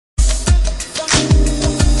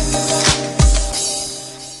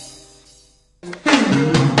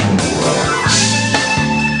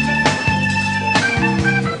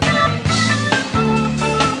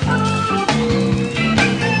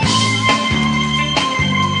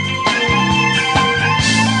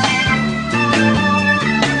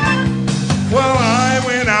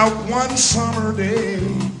one summer day,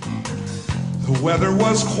 the weather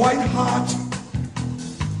was quite hot.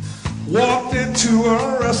 Walked into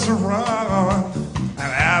a restaurant and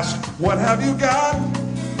asked, what have you got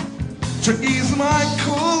to ease my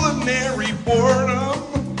culinary boredom?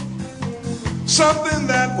 Something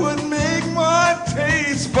that would make my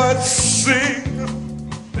taste buds sing.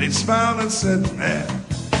 They smiled and said, man,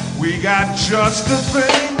 we got just the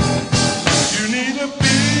thing. You need a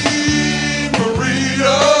bean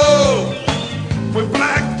burrito with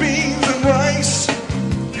black beans and rice.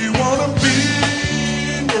 You want a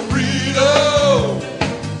bean burrito?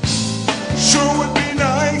 Sure would be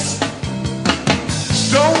nice.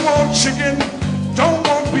 Don't want chicken, don't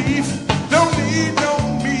want beef, don't need no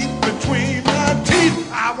meat between my teeth.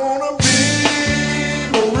 I want a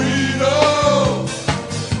bean burrito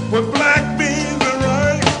with black beans and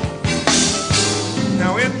rice.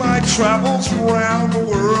 Now in my travels around the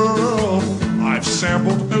world, I've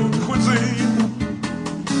sampled haute cuisine,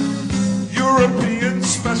 European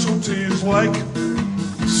specialties like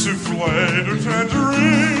souffle de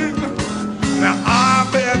tangerine. Now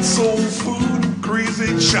I've had soul food,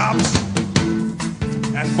 greasy chops,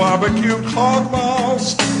 and barbecue hog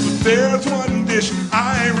balls. But there's one dish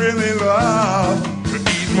I really love to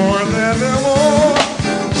eat more than them all.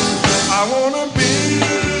 I want a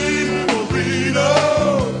bean burrito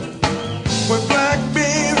with black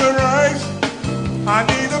beans and rice. I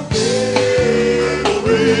need a bean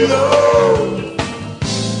burrito.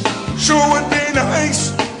 Sure would be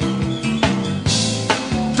nice.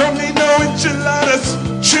 Don't need no enchiladas,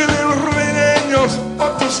 chili rellenos,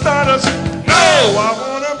 or tostadas. No, I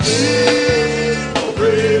want a bean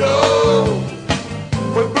burrito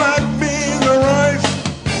with black beans and rice.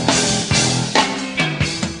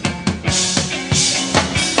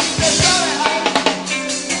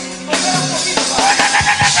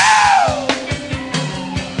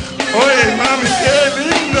 Oye, mami, qué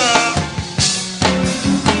linda.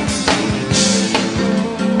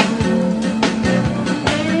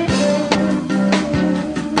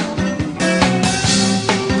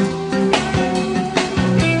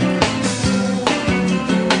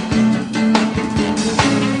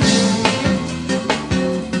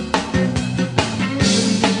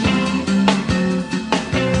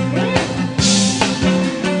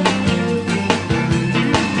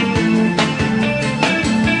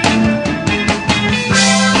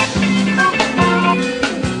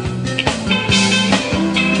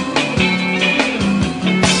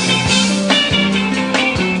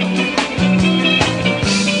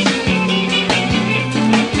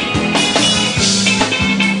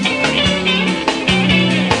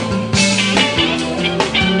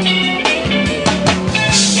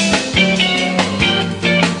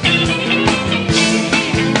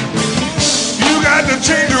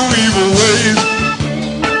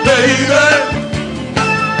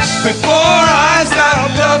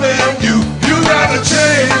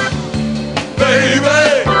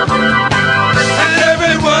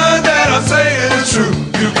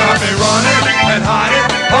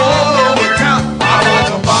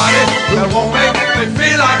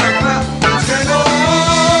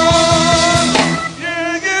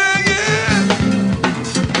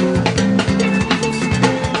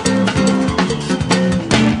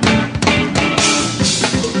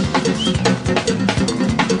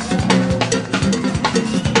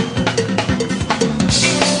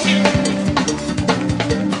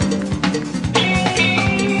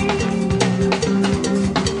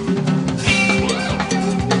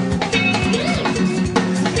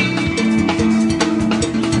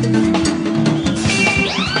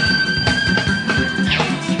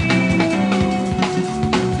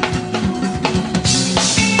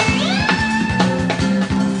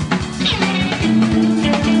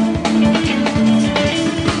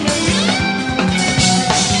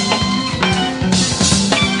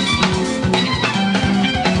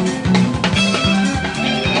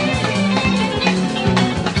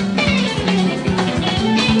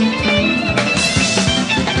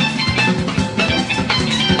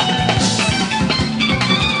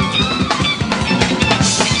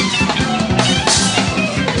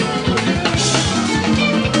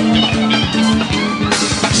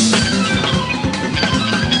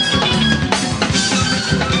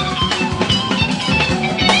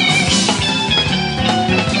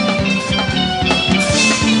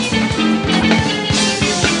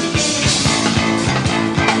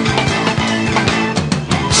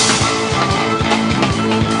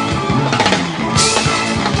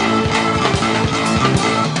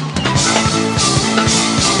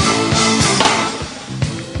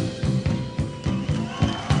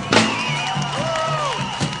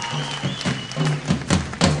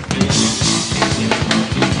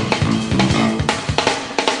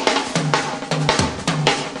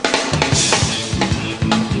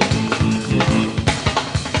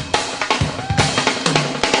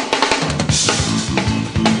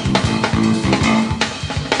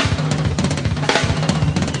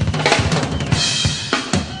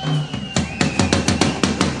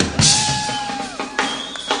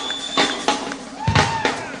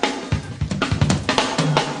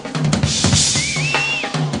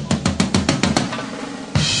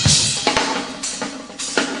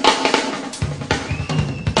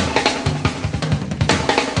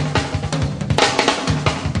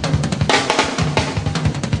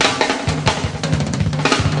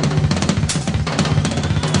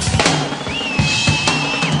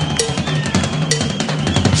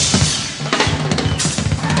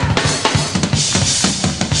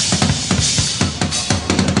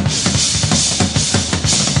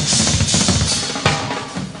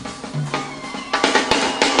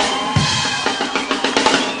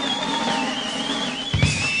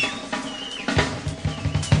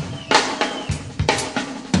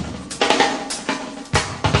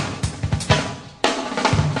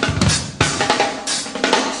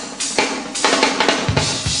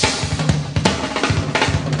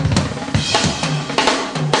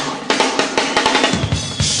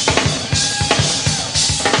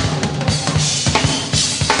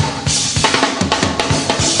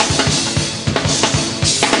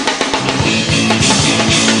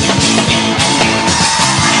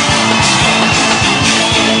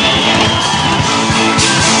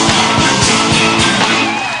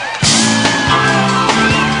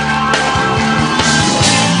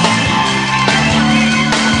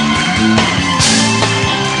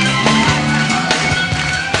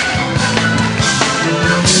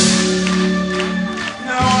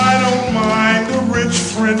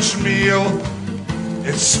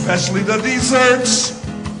 especially the desserts.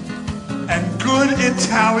 And good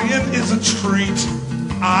Italian is a treat.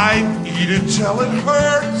 I eat it till it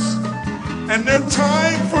hurts. And there's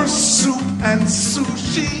time for soup and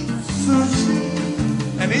sushi.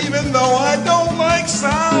 And even though I don't like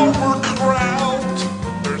sauerkraut,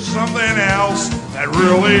 there's something else that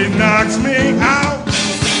really knocks me out.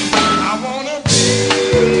 I want a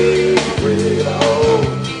burrito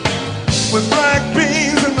with black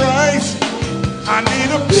beans and rice. I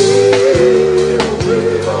need a burrito.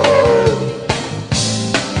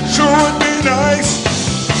 Sure would be nice.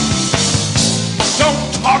 Don't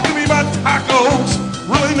talk to me about tacos.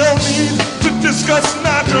 Really no need to discuss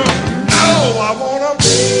nachos. No, I want a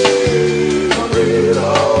burrito.